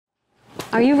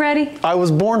Are you ready? I was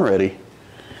born ready.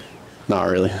 Not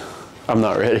really. I'm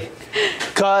not ready.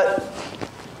 Cut.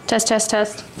 Test, test,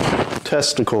 test.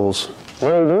 Testicles.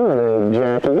 What are you doing,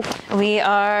 Jackie? We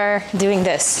are doing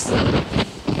this.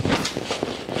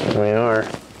 We are.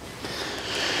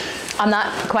 I'm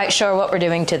not quite sure what we're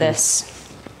doing to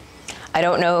this. I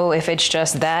don't know if it's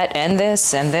just that and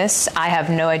this and this. I have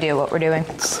no idea what we're doing.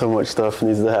 So much stuff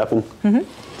needs to happen.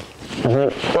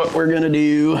 What we're gonna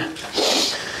do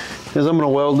is I'm gonna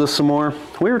weld this some more.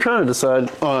 We were trying to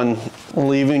decide on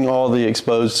leaving all the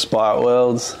exposed spot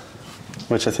welds,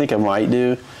 which I think I might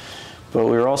do, but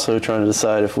we were also trying to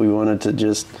decide if we wanted to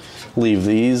just leave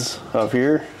these up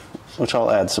here, which I'll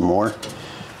add some more,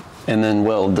 and then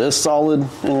weld this solid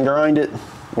and grind it,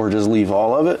 or just leave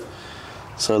all of it.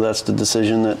 So that's the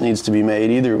decision that needs to be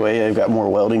made. Either way, I've got more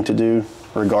welding to do,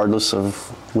 regardless of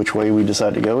which way we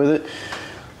decide to go with it.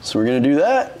 So we're gonna do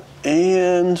that,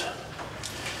 and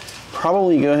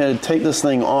probably go ahead and take this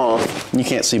thing off. You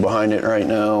can't see behind it right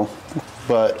now,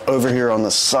 but over here on the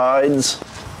sides,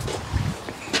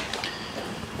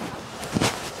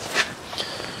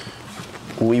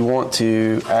 we want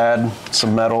to add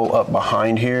some metal up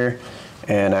behind here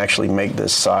and actually make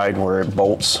this side where it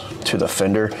bolts to the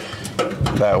fender.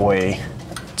 That way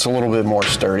it's a little bit more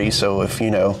sturdy, so if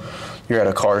you're at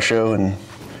a car show and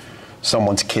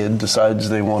someone's kid decides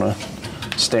they want to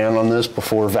stand on this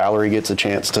before Valerie gets a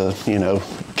chance to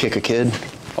kick a kid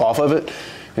off of it,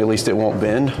 at least it won't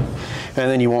bend, and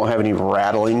then you won't have any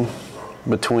rattling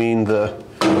between the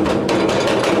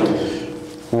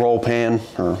roll pan,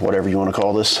 or whatever you want to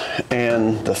call this,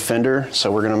 and the fender.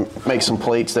 So we're going to make some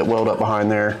plates that weld up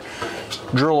behind there,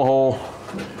 drill a hole,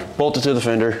 bolt it to the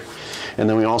fender, and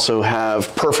then we also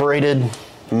have perforated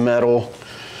metal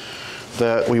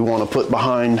that we want to put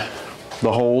behind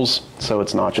the holes, so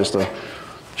it's not just a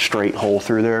straight hole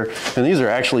through there. And these are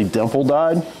actually dimple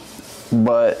dyed,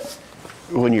 but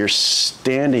when you're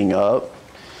standing up,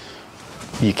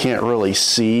 you can't really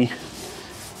see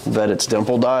that it's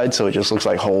dimple dyed, so it just looks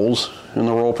like holes in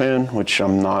the roll pan, which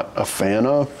I'm not a fan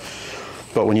of.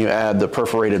 But when you add the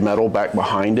perforated metal back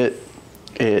behind it,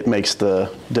 it makes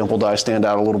the dimple dye stand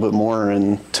out a little bit more,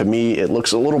 and to me it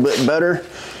looks a little bit better.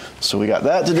 So we got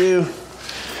that to do,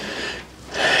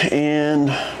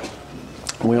 and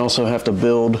we also have to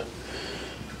build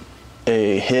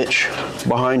a hitch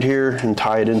behind here and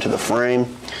tie it into the frame.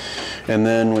 And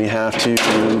then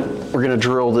we're gonna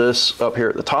drill this up here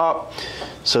at the top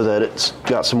so that it's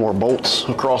got some more bolts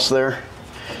across there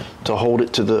to hold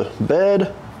it to the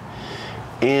bed.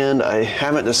 And I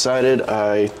haven't decided,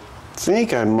 I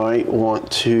think I might want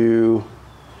to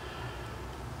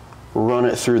run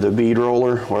it through the bead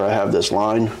roller where I have this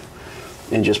line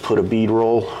and just put a bead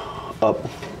roll up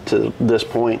to this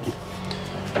point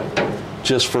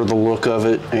just for the look of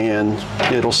it, and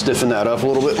it'll stiffen that up a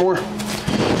little bit more.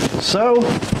 So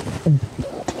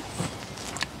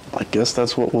I guess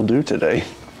that's what we'll do today.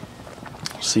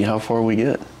 See how far we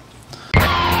get.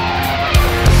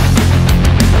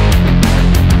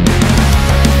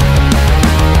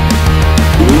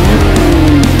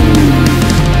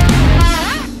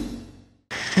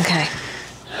 Okay.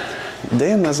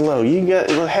 Damn, that's low. You got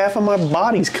half of my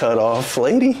body's cut off,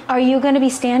 lady. Are you going to be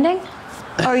standing?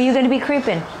 Or are you going to be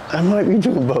creeping? I might be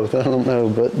doing both. I don't know,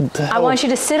 but I want you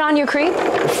to sit on your creep.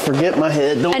 Forget my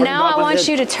head. Don't. And now I want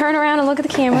you to turn around and look at the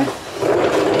camera.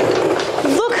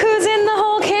 Look who's in the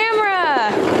whole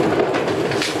camera.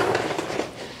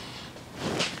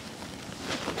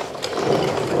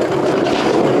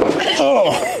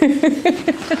 Oh.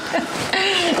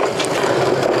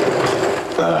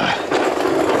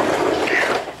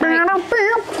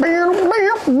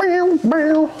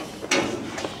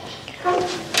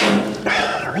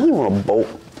 I really want to bolt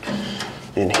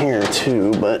in here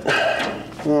too, but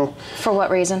well. For what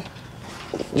reason?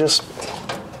 Just.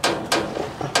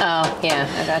 Oh, yeah,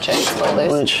 I gotcha. It's a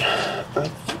little loose.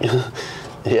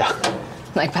 Yeah.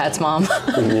 Like Pat's mom.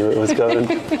 I knew it was coming.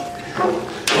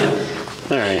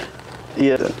 All right.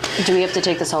 Yeah. Do we have to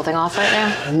take this whole thing off right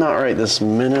now? Not right this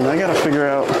minute. I gotta figure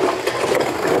out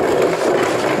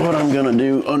what I'm gonna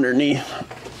do underneath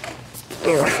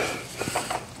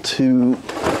to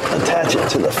attach it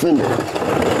to the fender.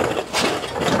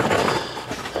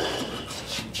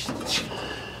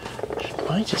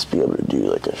 Might just be able to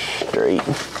do like a straight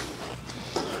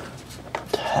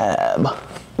tab.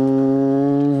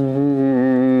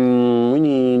 We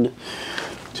need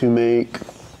to make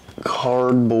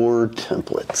cardboard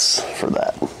templates for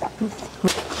that.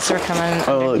 So we're coming.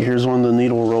 Oh, look, here's one of the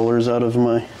needle rollers out of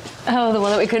my. Oh, the one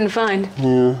that we couldn't find.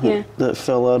 Yeah. That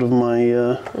fell out of my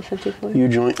the 54.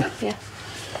 U-joint. Yeah.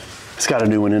 It's got a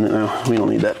new one in it now. We don't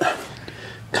need that.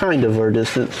 kind of our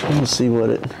distance. Let's see what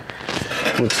it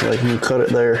looks like. You cut it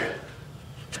there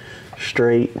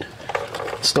straight.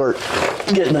 Start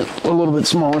getting it a little bit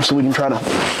smaller so we can try to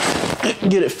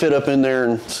get it fit up in there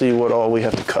and see what all we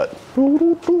have to cut.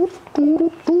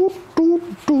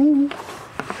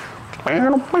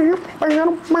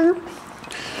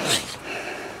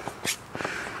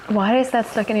 Why is that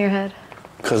stuck in your head?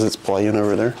 Because it's playing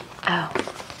over there. Oh.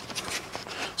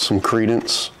 Some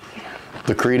Credence.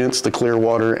 The Credence, the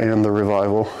Clearwater, and the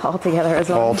Revival. All together as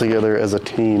well. All together as a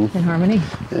team. In harmony.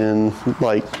 And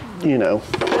like, you know,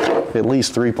 at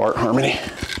least 3-part harmony.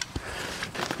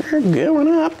 We're going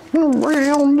up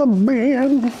around the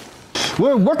bend.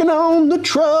 We're working on the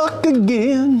truck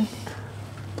again.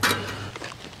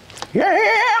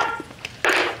 Yeah!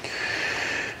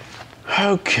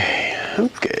 Okay, all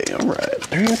right.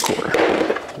 3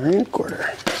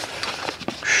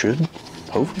 1/4. Should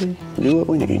hopefully do what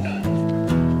we need.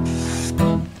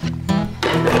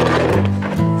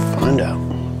 Find out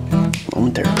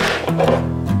momentarily.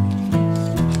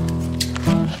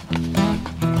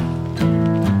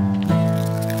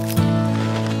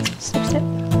 Snip, snip.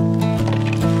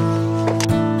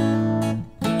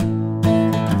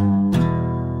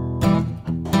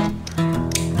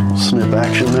 Snip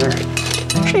action there.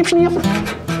 Snip, snip.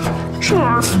 Snip.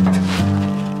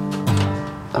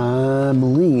 I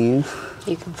believe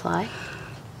You can fly.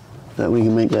 that we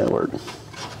can make that work.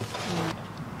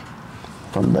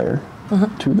 From there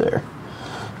to there.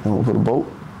 And we'll put a bolt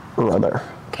right there.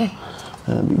 Okay.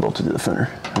 And it'll be bolted to the fender.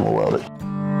 And we'll weld it.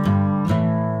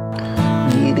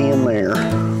 Get in there.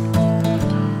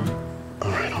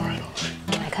 All right.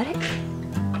 Can I cut it?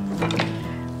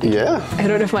 Yeah. I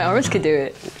don't know if my arms could do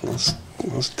it. Let's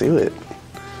do it.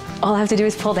 All I have to do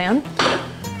is pull down?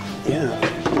 Yeah.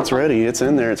 It's ready. It's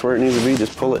in there. It's where it needs to be.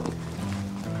 Just pull it.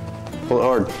 Pull it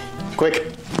hard. Quick.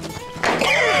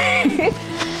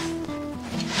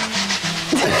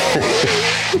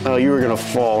 Oh, you were gonna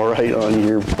fall right on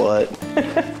your butt.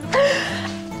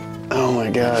 Oh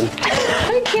my God.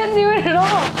 I can't do it at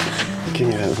all. Give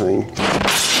me that thing.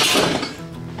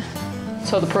 That's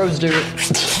how the pros do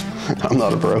it. I'm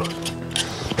not a pro.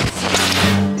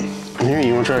 Here,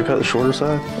 you wanna try to cut the shorter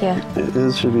side? Yeah.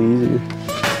 It should be easier.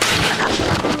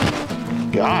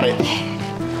 Got it.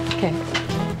 Okay.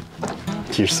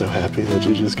 You're so happy that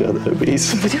you just got that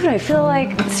piece. Dude, I feel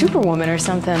like Superwoman or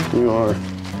something. You are.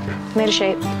 Made a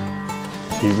shape.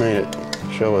 You made it.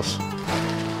 Show us.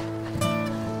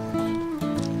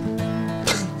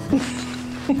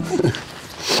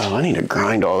 Oh, I need to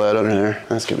grind all that under there.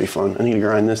 That's gonna be fun. I need to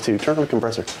grind this too. Turn on the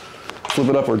compressor. Flip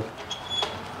it upward.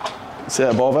 See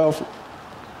that ball valve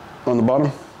on the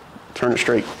bottom? Turn it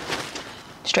straight.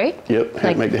 Straight? Yep,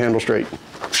 Like- make the handle straight.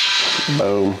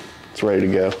 Boom, it's ready to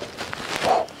go.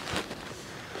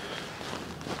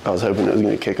 I was hoping it was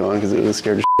gonna kick on because it was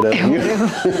scared the shit out of you.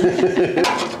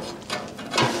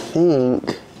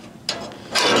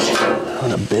 I'm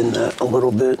gonna bend that a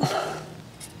little bit.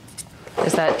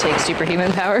 Does that take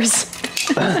superhuman powers?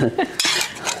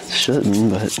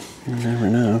 Shouldn't, but you never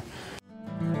know.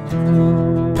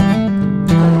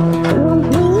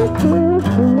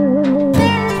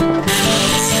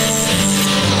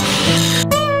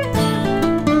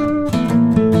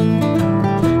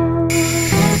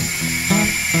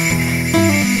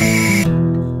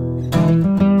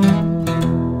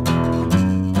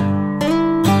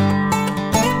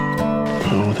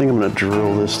 I think I'm gonna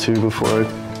drill this too before I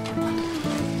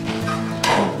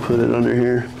put it under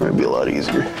here. Might be a lot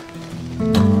easier.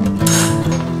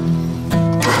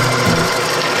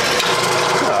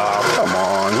 Oh, come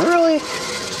on, really?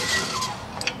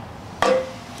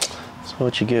 That's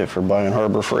what you get for buying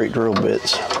Harbor Freight drill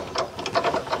bits.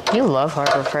 You love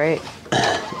Harbor Freight.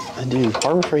 I do.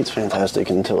 Harbor Freight's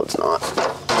fantastic until it's not.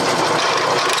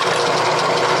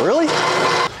 Really?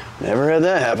 Never had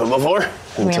that happen before.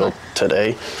 Until Really?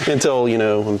 today. Until, you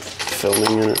know, I'm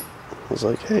filming and it was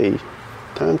like, hey,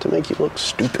 time to make you look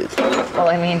stupid. Well,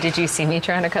 I mean, did you see me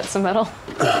trying to cut some metal?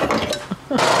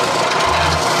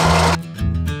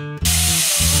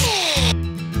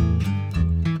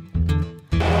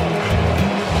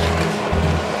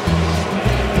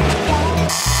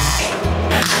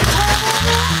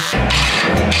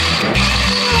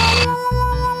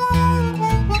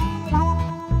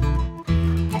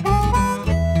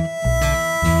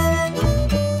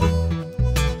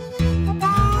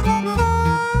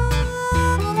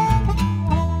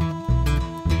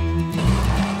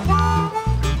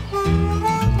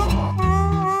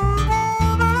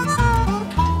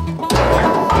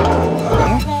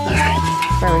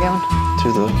 Where are we going? To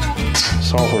the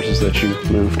sawhorses that you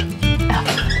moved.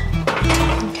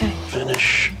 Oh. Okay.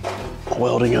 Finish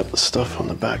welding up the stuff on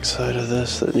the back side of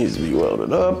this that needs to be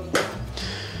welded up.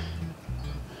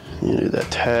 You do that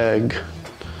tag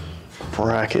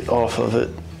bracket off of it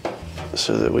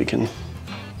so that we can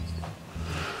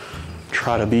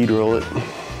try to bead roll it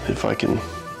if I can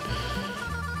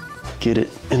get it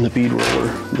in the bead roller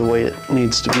the way it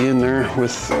needs to be in there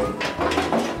with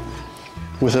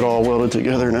it all welded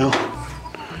together now.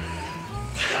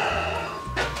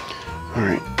 All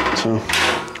right, so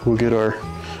we'll get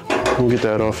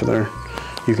that off of there.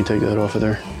 You can take that off of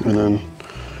there, and then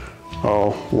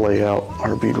I'll lay out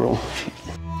our bead roll.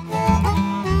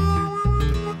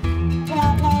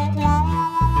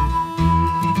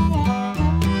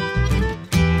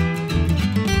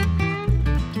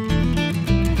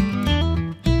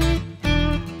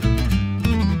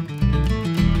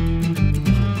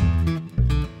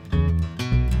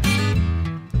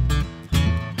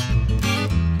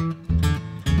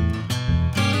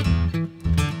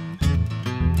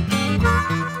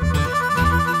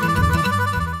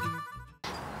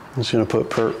 I'm just going to put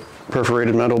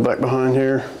perforated metal back behind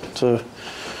here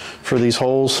for these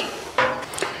holes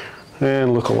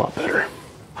and look a lot better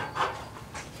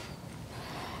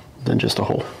than just a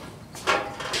hole.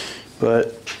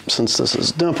 But since this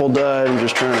is dimple dyed, I'm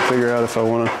just trying to figure out if I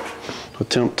want to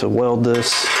attempt to weld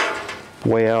this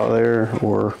way out there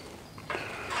or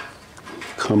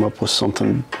come up with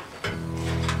something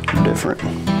different.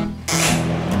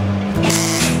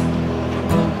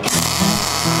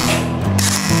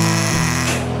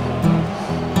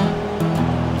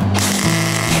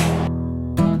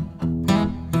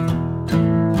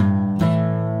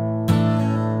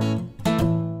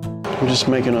 I'm just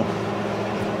making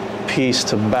a piece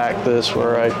to back this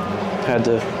where I had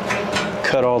to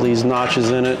cut all these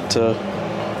notches in it to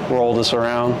roll this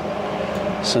around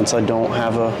since I don't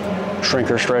have a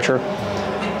shrinker stretcher.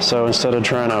 So instead of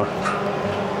trying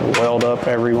to weld up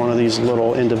every one of these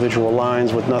little individual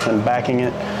lines with nothing backing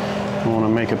it, I want to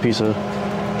make a piece of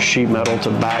sheet metal to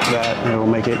back that, and it'll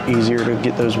make it easier to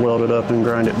get those welded up and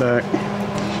grind it back.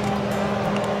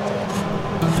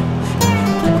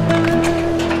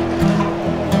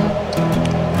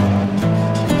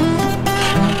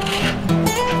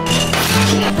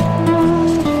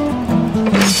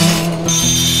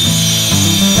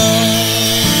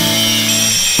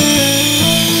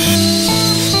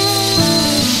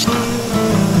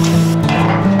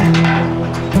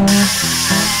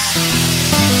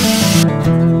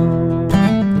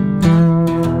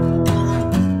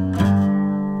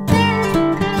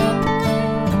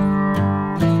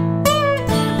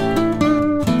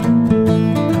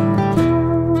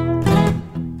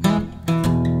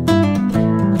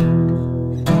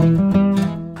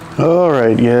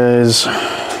 Alright guys,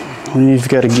 we've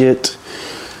got to get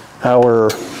our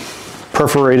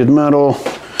perforated metal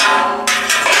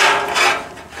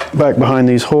back behind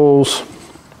these holes,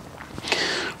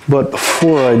 but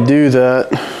before I do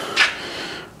that,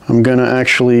 I'm going to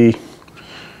actually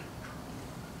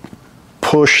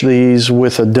push these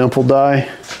with a dimple die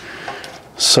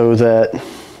so that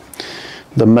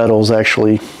the metal's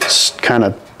actually kind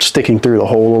of sticking through the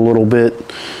hole a little bit.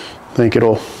 I think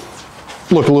it'll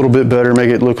look a little bit better, make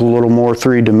it look a little more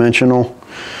three-dimensional.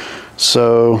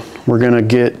 So we're going to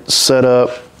get set up,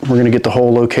 we're going to get the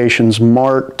hole locations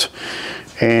marked,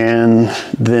 and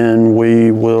then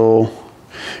we will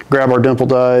grab our dimple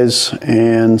dies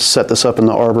and set this up in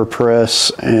the arbor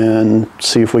press and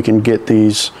see if we can get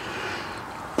these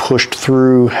pushed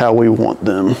through how we want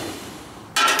them.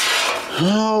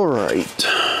 All right,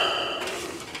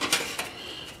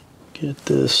 get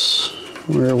this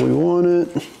where we want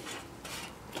it.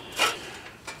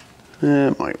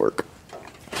 It might work.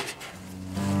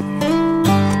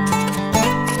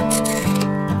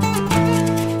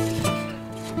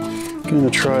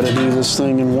 Gonna try to do this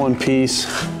thing in one piece,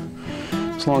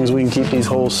 as long as we can keep these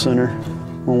holes center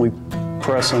when we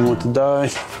press them with the die.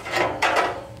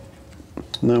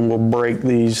 And then we'll break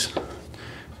these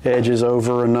edges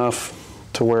over enough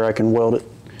to where I can weld it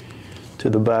to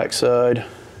the back side.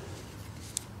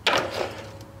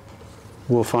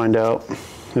 We'll find out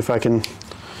if I can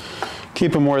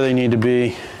keep them where they need to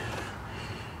be.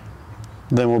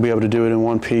 Then we'll be able to do it in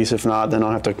one piece. If not, then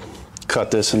I'll have to cut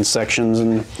this in sections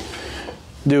and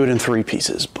do it in 3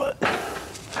 pieces, but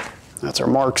that's our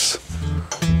marks.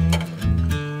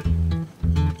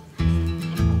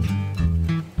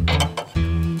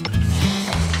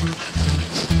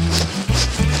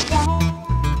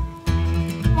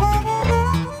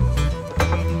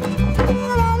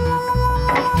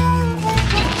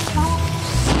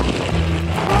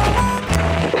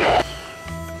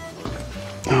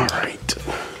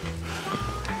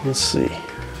 Let's see.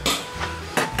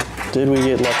 Did we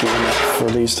get lucky enough for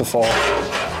these to fall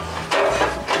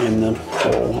in the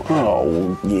hole?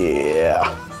 Oh,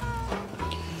 yeah.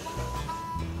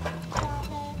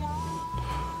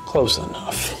 Close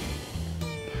enough.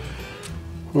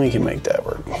 We can make that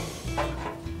work.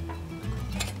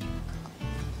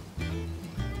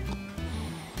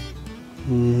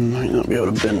 Might not be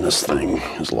able to bend this thing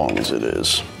as long as it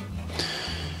is.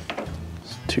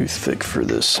 It's too thick for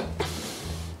this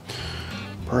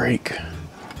brake.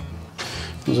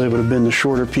 I was able to bend the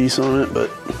shorter piece on it,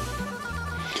 but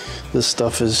this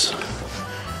stuff is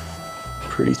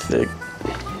pretty thick.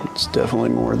 It's definitely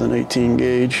more than 18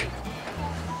 gauge.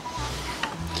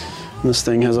 And this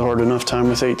thing has a hard enough time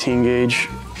with 18 gauge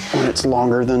when it's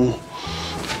longer than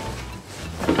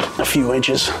a few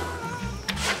inches.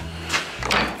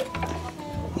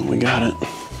 We got it.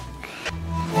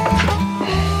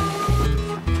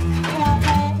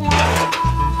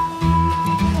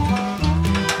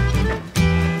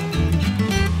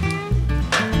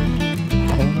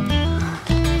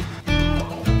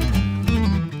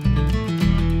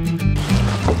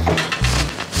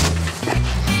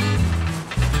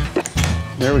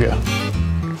 There we go.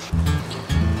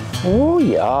 Oh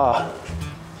yeah.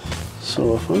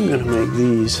 So if I'm gonna make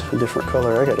these a different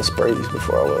color, I gotta spray these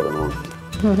before I weld them on.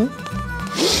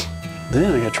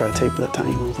 Then I gotta try to tape that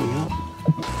tiny little thing up.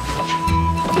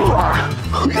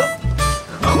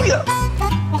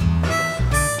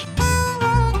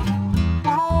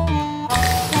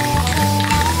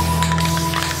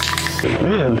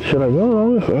 Man, should I weld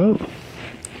all this up?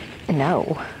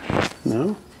 No.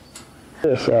 No?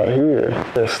 This out here,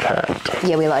 this tacked.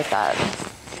 Yeah, we like that.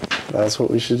 That's what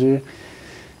we should do.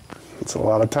 It's a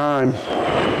lot of time.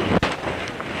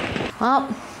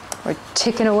 Well, we're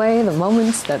ticking away the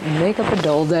moments that make up a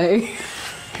dull day.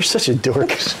 You're such a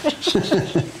dork.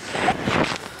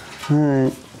 All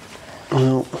right.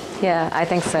 Well. Yeah, I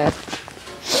think so.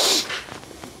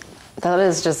 That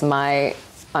is just my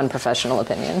unprofessional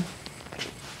opinion.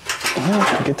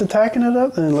 Well, get to tacking it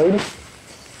up then, lady.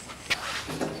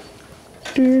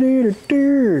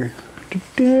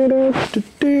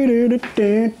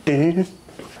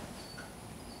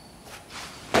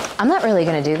 I'm not really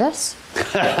gonna do this.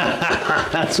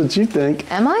 That's what you think.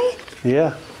 Am I?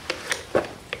 Yeah.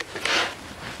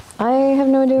 I have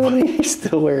no idea what Why are you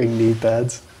still wearing knee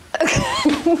pads?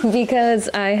 because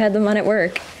I had them on at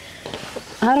work.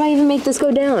 How do I even make this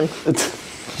go down?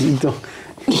 You don't.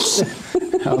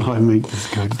 How do I make this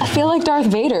go down? I feel like Darth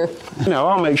Vader. No,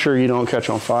 I'll make sure you don't catch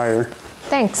on fire.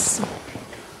 Thanks.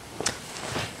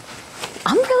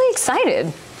 I'm really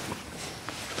excited.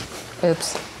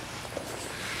 Oops.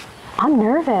 I'm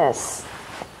nervous.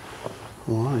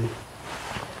 Why?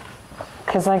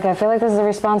 Because I feel like this is a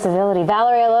responsibility.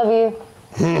 Valerie, I love you.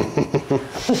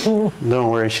 Don't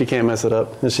worry, she can't mess it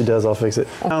up. If she does, I'll fix it.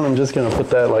 I'm just gonna put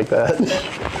that like that.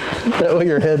 That way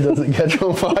your head doesn't catch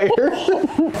on fire.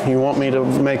 You want me to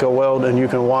make a weld and you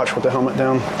can watch with the helmet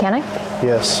down? Can I?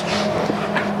 Yes.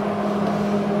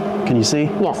 Can you see?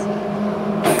 Yes.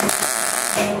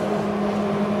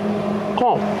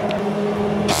 Okay.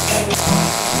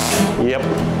 Yep.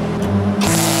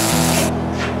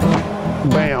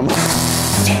 Bam.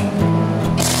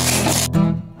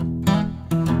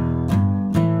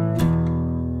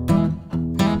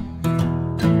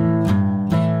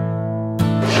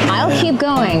 I'll keep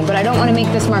going, but I don't want to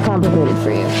make this more complicated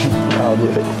for you. I'll do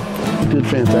it. You did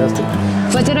fantastic.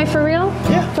 But did I for real?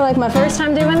 Yeah. For like my first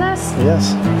time doing this?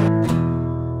 Yes.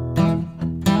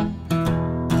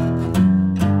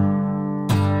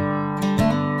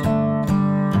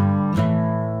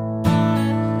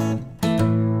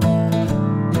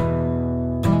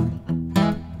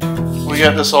 We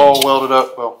got this all welded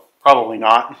up. Well, probably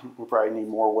not. We'll probably need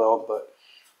more weld, but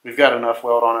we've got enough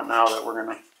weld on it now that we're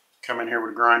going to come in here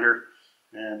with a grinder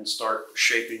and start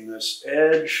shaping this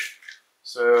edge.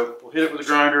 So we'll hit it with a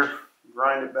grinder,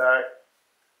 grind it back,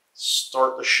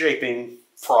 start the shaping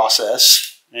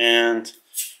process, and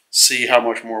see how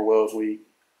much more weld we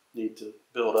need to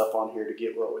build up on here to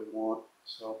get what we want.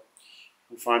 So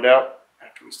we'll find out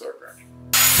after we start grinding.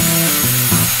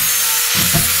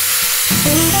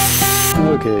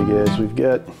 Okay guys, we've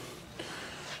got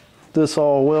this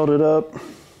all welded up,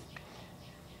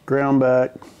 ground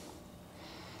back,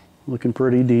 looking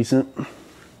pretty decent.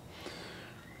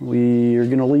 We are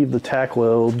going to leave the tack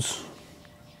welds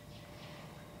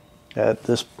at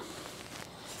this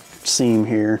seam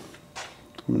here.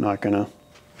 I'm not going to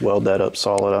weld that up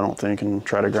solid, I don't think, and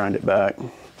try to grind it back.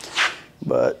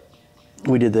 But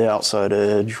we did the outside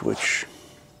edge, which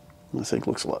I think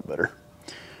looks a lot better.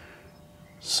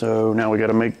 So now we got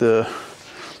to make the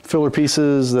filler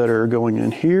pieces that are going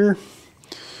in here.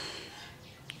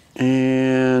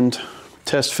 and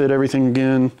test fit everything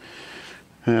again,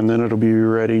 and then it'll be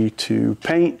ready to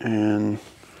paint and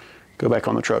go back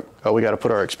on the truck. Oh, we got to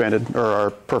put our expanded or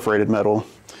our perforated metal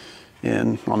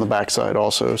in on the back side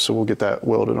also, so we'll get that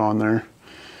welded on there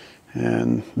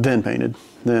and then painted.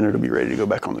 Then it'll be ready to go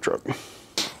back on the truck.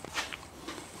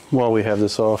 While we have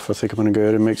this off, I think I'm going to go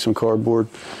ahead and make some cardboard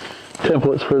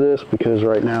templates for this, because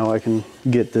right now I can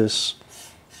get this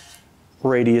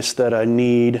radius that I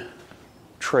need,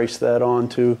 trace that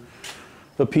onto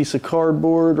a piece of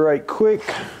cardboard right quick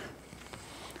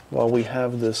while we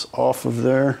have this off of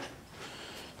there.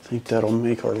 I think that'll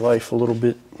make our life a little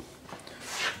bit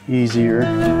easier.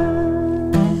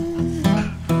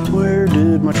 Where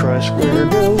did my tri-square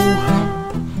go?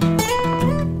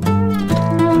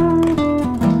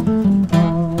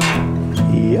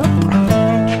 Yep.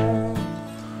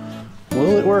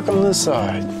 Will it work on this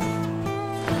side?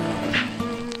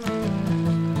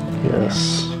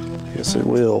 Yes. Yes, it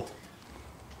will.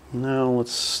 Now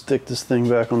let's stick this thing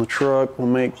back on the truck. We'll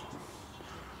make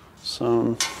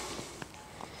some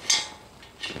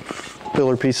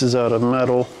pillar pieces out of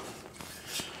metal.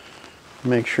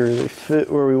 Make sure they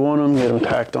fit where we want them, get them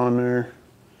tacked on there,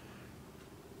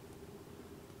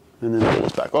 and then pull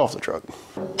this back off the truck.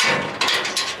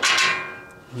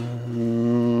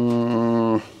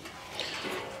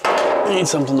 I need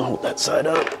something to hold that side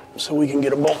up so we can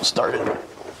get a bolt started.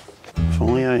 If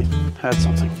only I had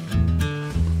something.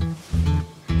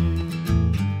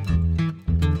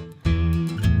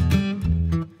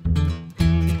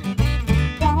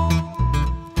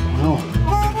 Well,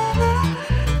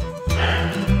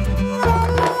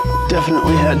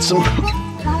 definitely had some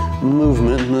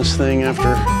movement in this thing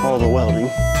after all the welding,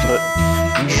 but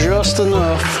just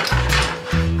enough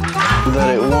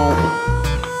that it won't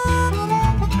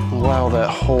allow that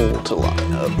hole to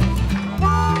line up.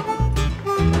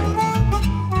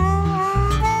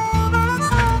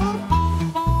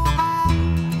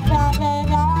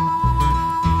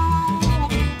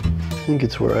 I think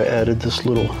it's where I added this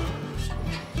little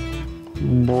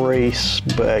brace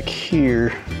back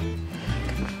here.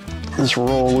 This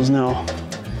roll is now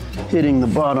hitting the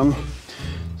bottom.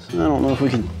 So I don't know if we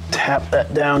can tap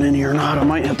that down in here or not. I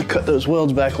might have to cut those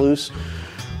welds back loose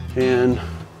and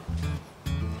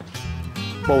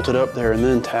bolt it up there and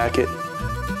then tack it.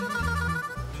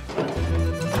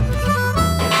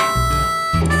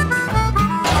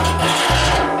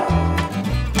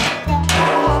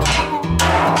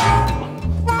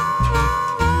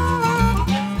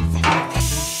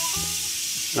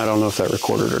 I don't know if that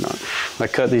recorded or not. I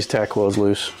cut these tack welds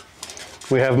loose.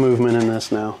 We have movement in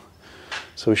this now,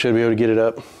 so we should be able to get it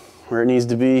up where it needs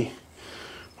to be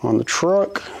on the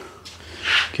truck,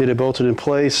 get it bolted in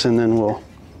place, and then we'll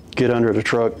get under the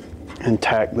truck and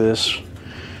tack this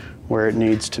where it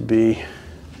needs to be.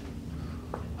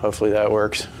 Hopefully that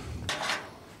works.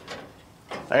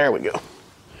 There we go.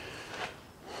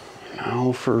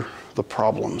 Now for the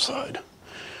problem side.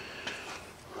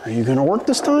 Are you gonna work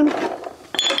this time?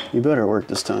 You better work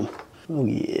this time. Oh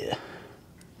yeah.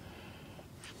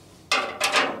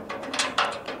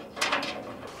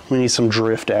 We need some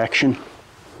drift action.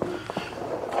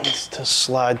 Needs to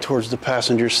slide towards the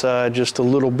passenger side just a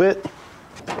little bit.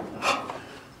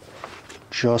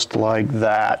 Just like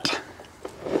that.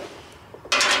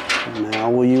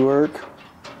 Now will you work?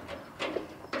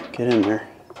 Get in there.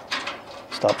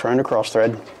 Stop trying to cross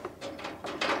thread.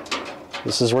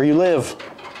 This is where you live.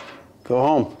 Go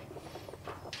home.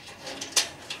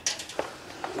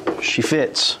 She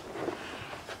fits.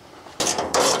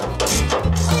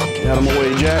 Get out of my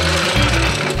way, Jack.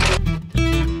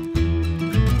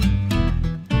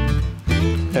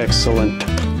 Excellent.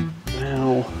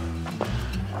 Now,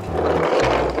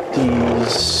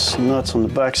 these nuts on the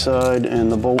backside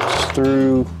and the bolts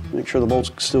through. Make sure the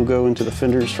bolts still go into the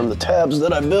fenders from the tabs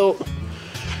that I built.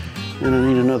 And I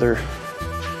need another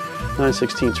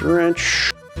 9/16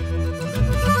 wrench.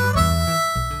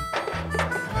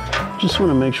 Just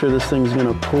want to make sure this thing's going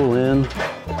to pull in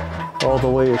all the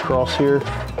way across here.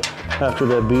 After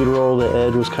that bead roll, the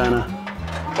edge was kind of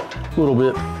a little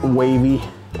bit wavy.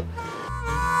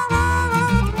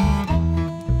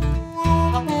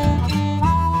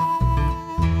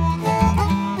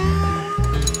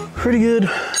 Pretty good,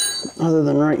 other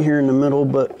than right here in the middle,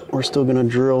 but we're still going to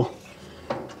drill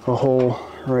a hole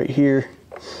right here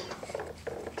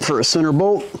for a center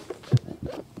bolt.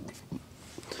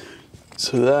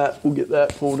 So that, we'll get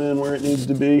that pulled in where it needs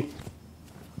to be.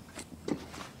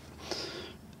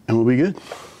 And we'll be good.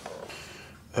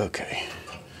 Okay,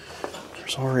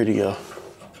 there's already a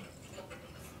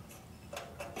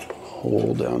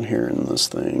hole down here in this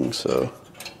thing, so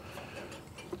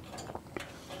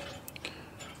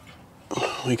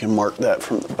We can mark that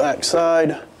from the back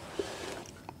side.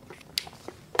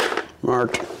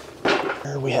 Marked.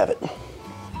 There we have it.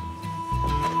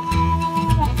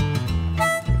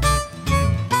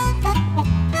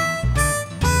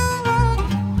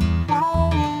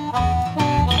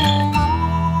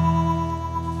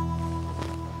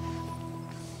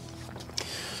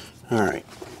 All right,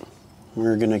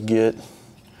 we're gonna get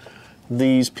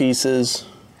these pieces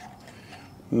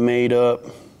made up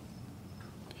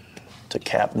to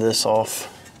cap this off.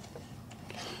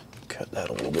 Cut that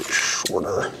a little bit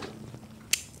shorter.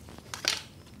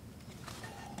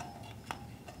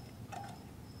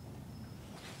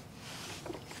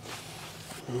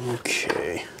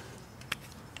 Okay.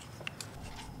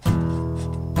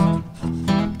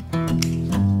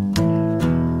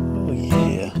 Oh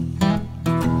yeah.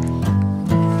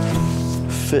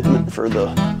 Fitment for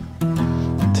the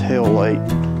tail light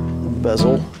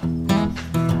bezel.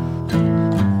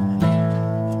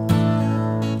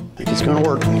 I think it's gonna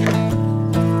work.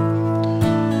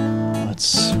 Let's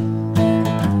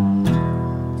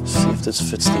see if this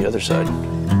fits the other side.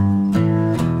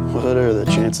 What are the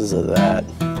chances of that?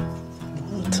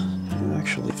 What? You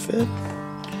actually fit?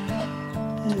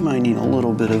 It might need a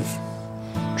little bit of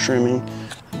trimming.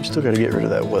 We still got to get rid of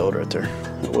that weld right there.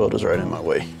 That weld is right in my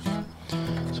way. So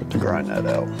I have to grind that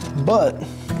out. But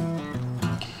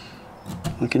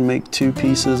I can make two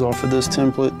pieces off of this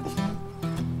template.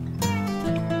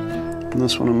 And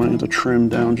this one I might have to trim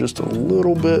down just a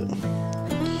little bit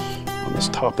on this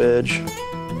top edge.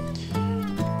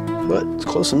 But it's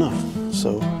close enough.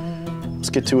 So let's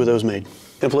get two of those made.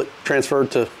 Template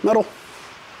transferred to metal.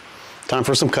 Time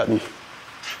for some cutting.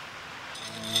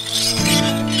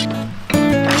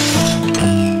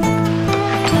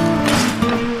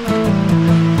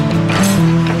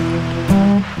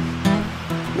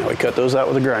 Now we cut those out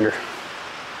with a grinder.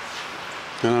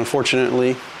 And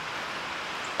unfortunately,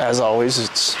 as always,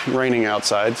 it's raining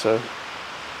outside, so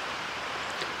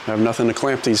I have nothing to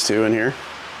clamp these two in here.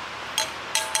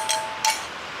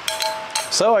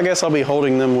 So I guess I'll be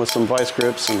holding them with some vice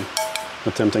grips and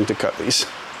attempting to cut these.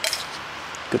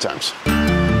 Good times.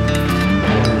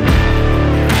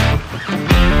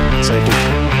 Safety.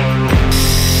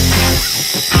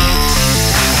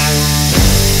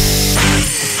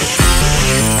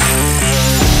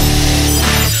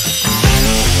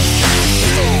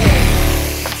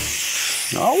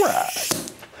 All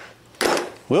right.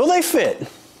 Will they fit?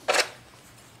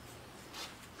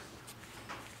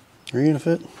 Are you gonna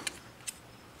fit?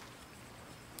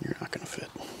 You're not gonna fit.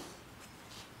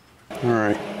 All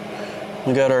right,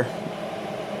 we got our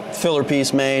filler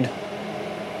piece made.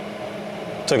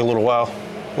 Took a little while,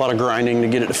 a lot of grinding to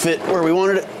get it to fit where we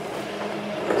wanted it.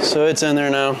 So it's in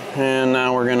there now, and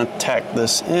now we're gonna tack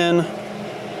this in.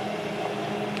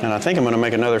 And I think I'm gonna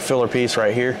make another filler piece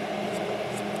right here.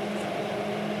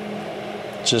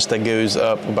 Just that goes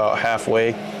up about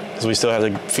halfway, because we still have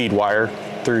to feed wire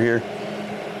through here.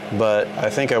 But I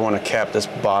think I want to cap this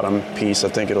bottom piece. I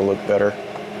think it'll look better.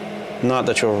 Not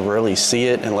that you'll really see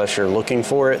it unless you're looking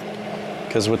for it,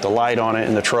 because with the light on it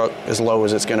and the truck as low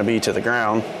as it's going to be to the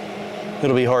ground,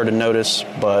 it'll be hard to notice,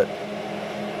 but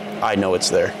I know it's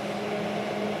there.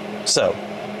 So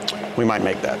we might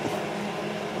make that.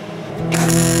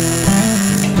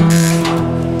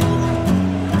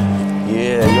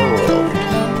 Yeah, you're well.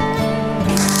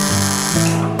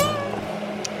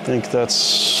 I think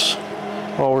that's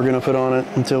all we're gonna put on it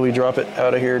until we drop it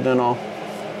out of here. Then I'll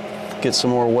get some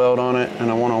more weld on it, and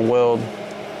I want to weld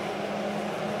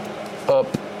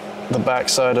up the back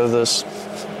side of this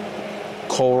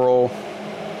cold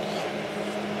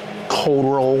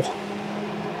roll.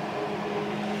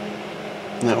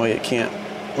 And that way it can't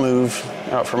move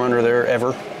out from under there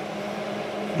ever.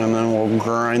 And then we'll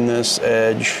grind this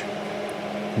edge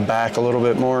back a little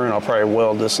bit more, and I'll probably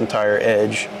weld this entire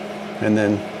edge and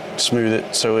then smooth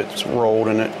it so it's rolled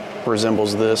and it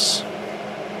resembles this.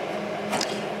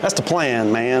 That's the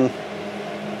plan, man.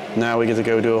 Now we get to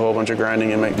go do a whole bunch of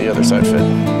grinding and make the other side fit.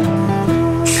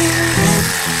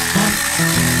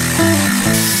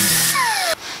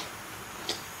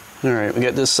 All right, we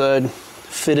got this side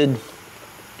fitted.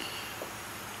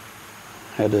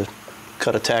 Had to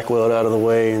cut a tack weld out of the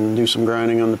way and do some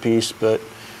grinding on the piece, but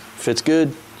fits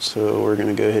good. So we're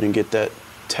gonna go ahead and get that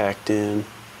tacked in.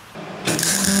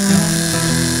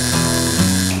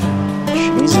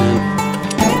 She's in.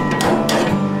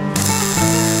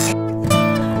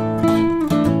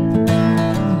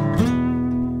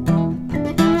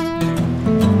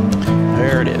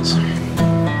 There it is.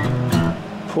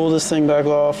 Pull this thing back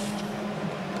off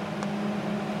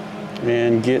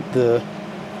and get the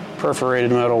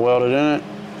perforated metal welded in it.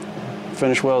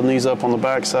 finish welding these up on the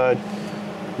back side.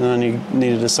 And then you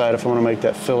need to decide if I want to make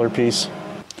that filler piece.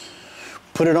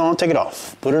 Put it on, take it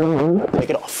off. Put it on, take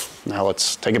it off. Now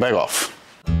let's take it back off.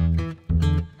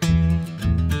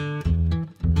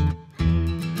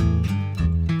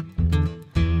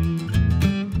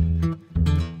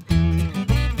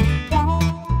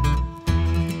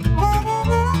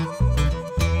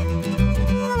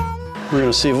 We're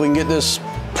gonna see if we can get this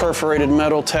perforated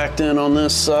metal tacked in on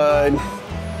this side,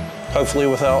 hopefully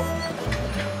without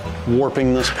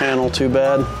warping this panel too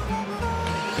bad.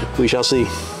 We shall see.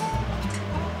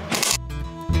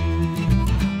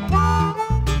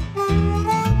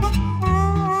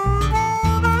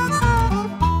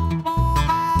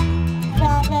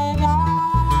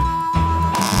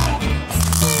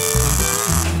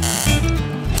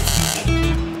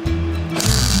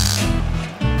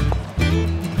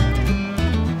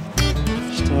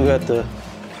 Still got the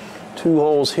 2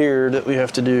 holes here that we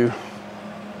have to do.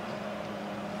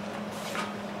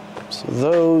 So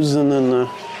those, and then the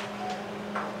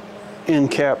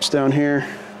end caps down here.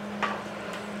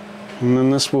 And then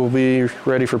this will be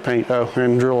ready for paint. Oh,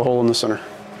 and drill a hole in the center.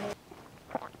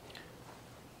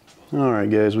 All right,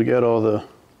 guys, we got all the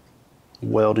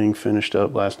welding finished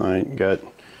up last night. Got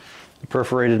the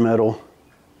perforated metal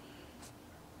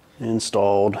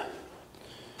installed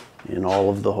in all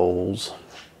of the holes,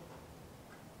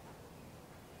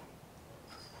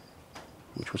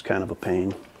 which was kind of a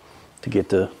pain to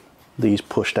get these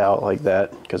pushed out like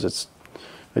that, because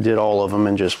I did all of them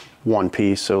in just one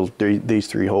piece. So these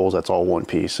 3 holes, that's all one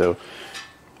piece. So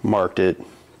marked it,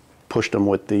 pushed them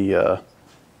with the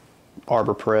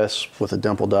arbor press with a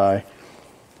dimple die,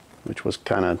 which was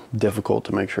kind of difficult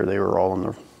to make sure they were all in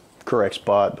the correct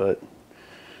spot, but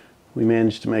we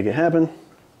managed to make it happen.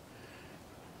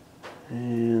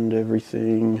 And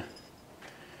everything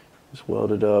is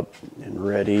welded up and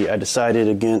ready. I decided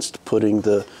against putting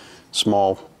the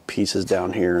small pieces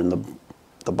down here in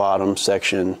the bottom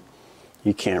section.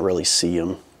 You can't really see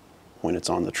them when it's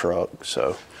on the truck.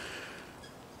 So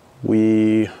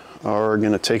we are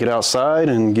going to take it outside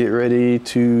and get ready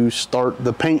to start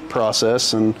the paint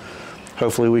process, and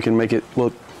hopefully we can make it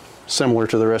look similar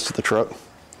to the rest of the truck.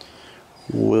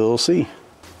 We'll see.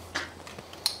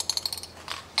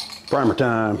 Primer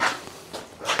time.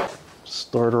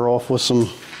 Start her off with some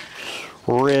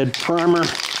red primer.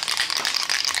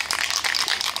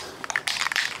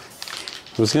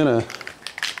 I was gonna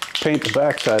paint the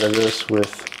back side of this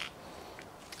with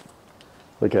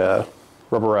like a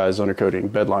rubberized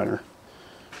undercoating bed liner,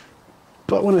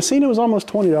 but when I seen it was almost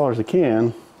 $20 a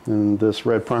can and this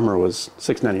red primer was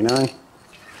 $6.99,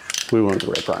 we went with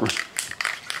the red primer.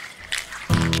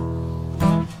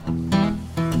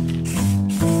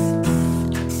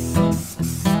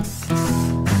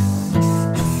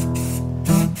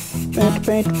 Paint,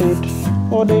 paint,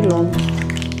 paint, all day long.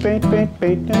 Paint, paint,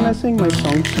 paint, and I sing my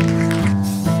songs.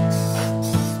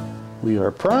 We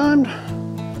are primed.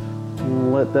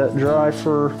 We'll let that dry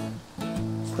for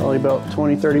probably about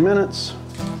 20-30 minutes,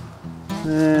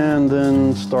 and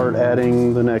then start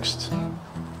adding the next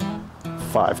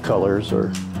 5 colors,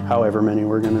 or however many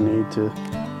we're going to need to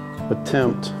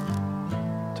attempt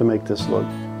to make this look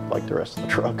like the rest of the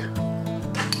truck.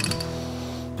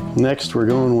 Next, we're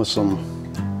going with some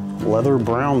leather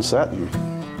brown satin.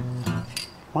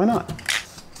 Why not?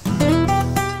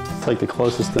 It's like the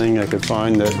closest thing I could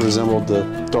find that resembled the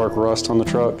dark rust on the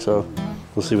truck, so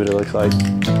we'll see what it looks like.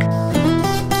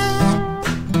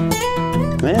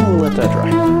 And we'll let that dry.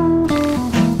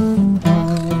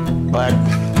 Black.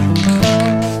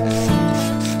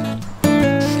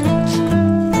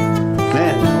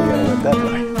 Man, we gotta let that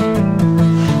dry.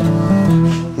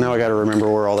 Now I gotta remember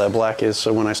where all that black is,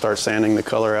 so when I start sanding the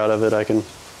color out of it, I can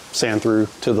sand through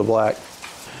to the black.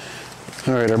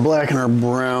 All right, our black and our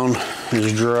brown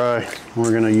is dry.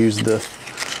 We're gonna use the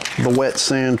wet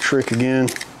sand trick again.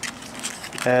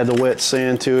 Add the wet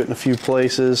sand to it in a few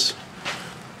places.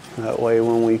 That way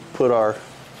when we put our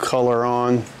color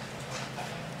on,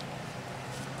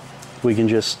 we can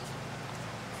just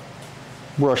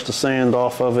brush the sand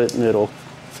off of it and it'll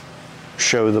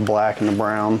show the black and the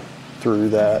brown through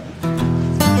that.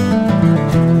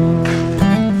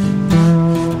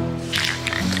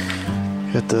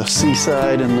 Got the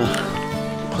seaside and the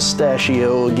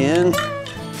pistachio again.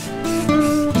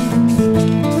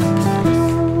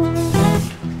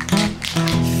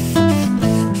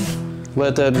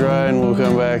 Let that dry and we'll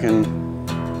come back and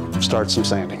start some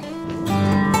sanding.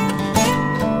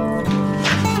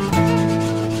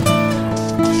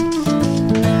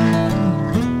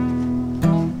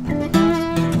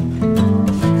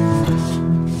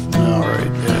 All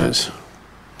right, guys.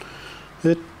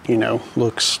 It you know,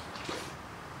 looks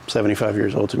 75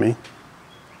 years old to me.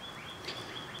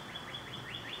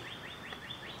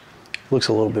 Looks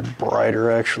a little bit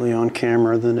brighter actually on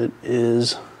camera than it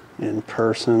is in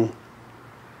person.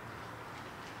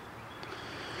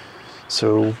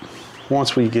 So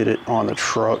once we get it on the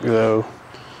truck though,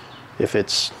 if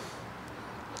it's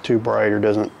too bright or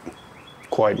doesn't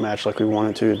quite match like we want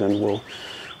it to, then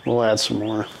we'll add some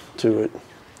more to it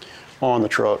on the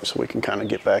truck so we can kind of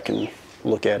get back and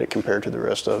look at it compared to the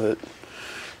rest of it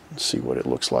and see what it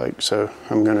looks like. So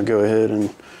I'm going to go ahead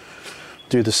and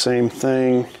do the same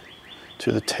thing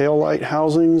to the tail light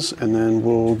housings, and then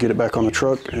we'll get it back on the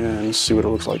truck and see what it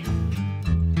looks like.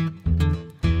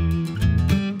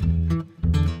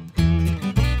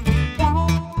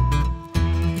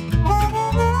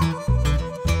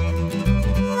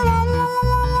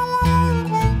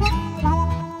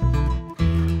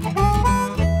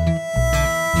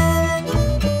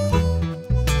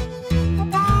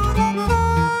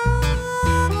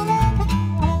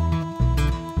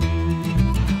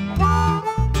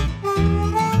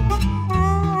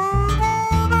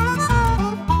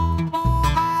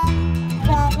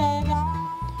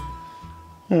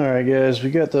 Alright guys, we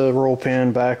got the roll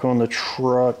pan back on the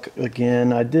truck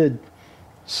again. I did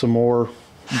some more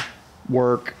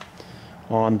work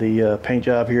on the paint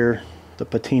job here, the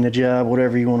patina job,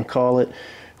 whatever you want to call it.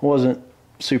 I wasn't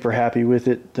super happy with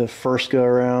it the first go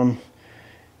around.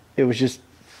 It was just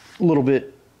a little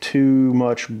bit too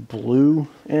much blue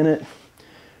in it.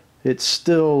 It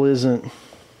still isn't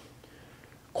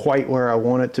quite where I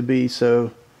want it to be,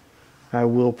 so I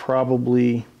will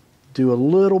probably do a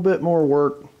little bit more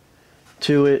work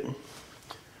to it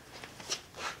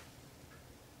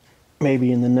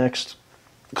maybe in the next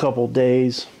couple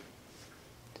days.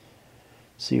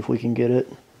 See if we can get it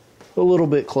a little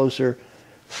bit closer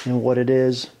than what it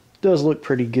is. It does look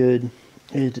pretty good.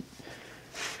 It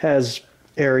has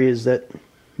areas that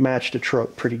match the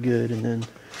truck pretty good, and then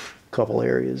a couple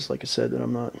areas, like I said, that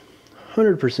I'm not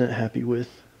 100% happy with,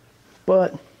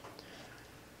 but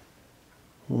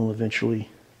we'll eventually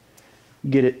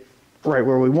get it right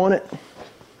where we want it.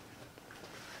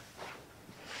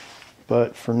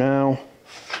 But for now,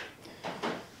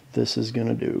 this is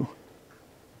gonna do.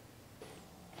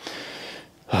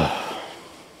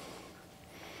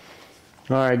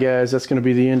 Alright guys, that's gonna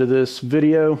be the end of this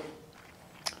video.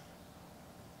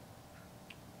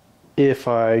 If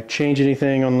I change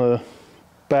anything on the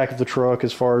back of the truck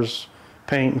as far as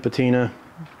paint and patina,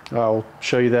 I'll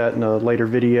show you that in a later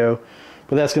video.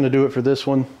 But that's gonna do it for this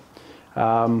one.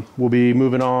 We'll be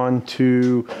moving on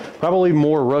to probably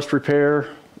more rust repair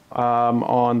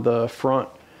on the front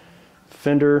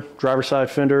fender, driver's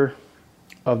side fender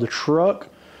of the truck.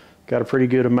 Got a pretty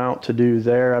good amount to do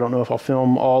there. I don't know if I'll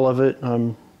film all of it.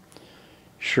 I'm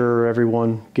sure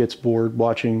everyone gets bored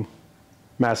watching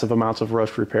massive amounts of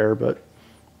rust repair, but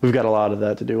we've got a lot of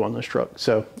that to do on this truck.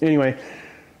 So anyway,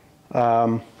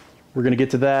 we're gonna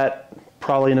get to that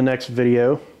probably in the next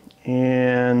video.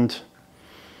 And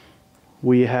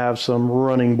we have some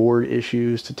running board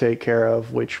issues to take care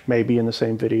of, which may be in the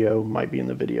same video, might be in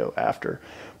the video after.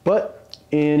 But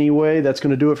anyway, that's going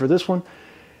to do it for this one.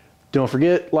 Don't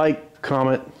forget, like,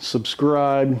 comment,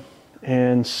 subscribe,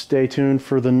 and stay tuned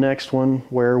for the next one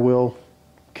where we'll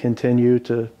continue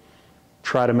to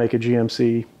try to make a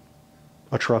GMC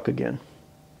a truck again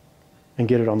and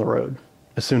get it on the road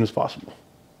as soon as possible.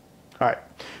 All right,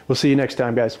 we'll see you next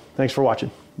time, guys. Thanks for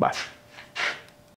watching. Bye.